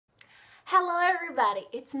Hello everybody,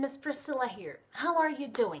 it's Miss Priscilla here. How are you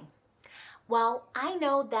doing? Well, I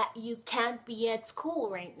know that you can't be at school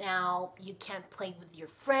right now. You can't play with your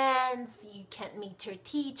friends, you can't meet your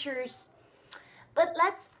teachers. But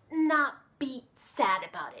let's not be sad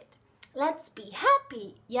about it. Let's be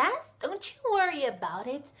happy, yes? Don't you worry about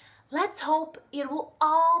it. Let's hope it will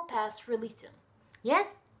all pass really soon.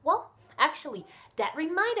 Yes? Well, actually, that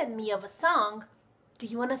reminded me of a song. Do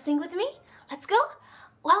you want to sing with me? Let's go.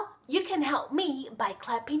 Well, you can help me by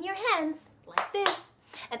clapping your hands like this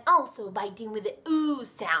and also by doing with the ooh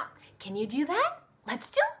sound. Can you do that?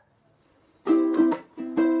 Let's do.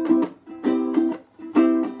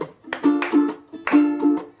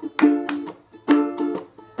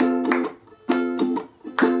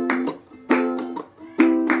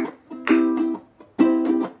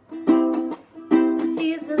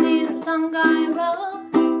 Here's a little song I wrote.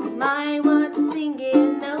 You might want to sing it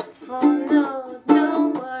note for note.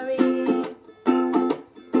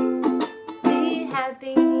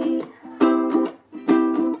 Happy.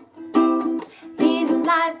 In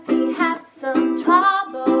life we have some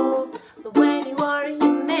trouble, but when you worry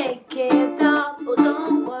you make it double.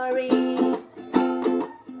 Don't worry,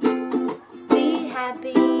 be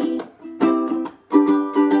happy.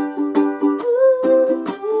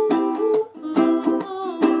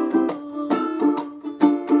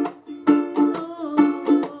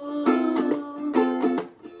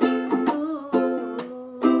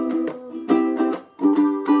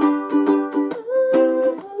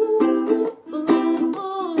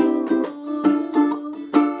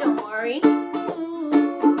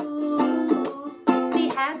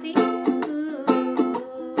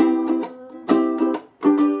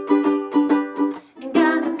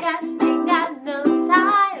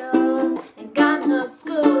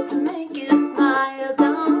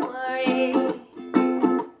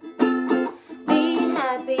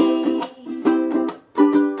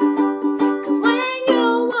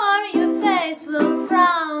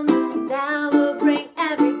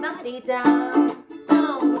 Down.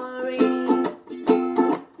 Don't worry,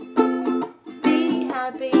 be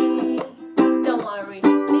happy. Don't worry,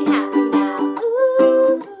 be happy now.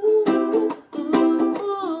 Ooh, ooh, ooh,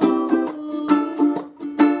 ooh.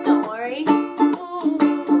 Don't worry, ooh,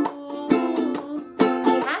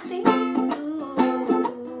 be happy.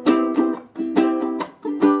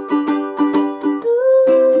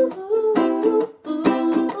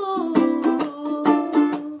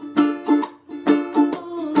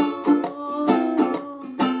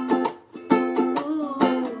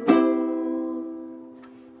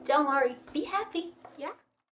 Don't worry, be happy.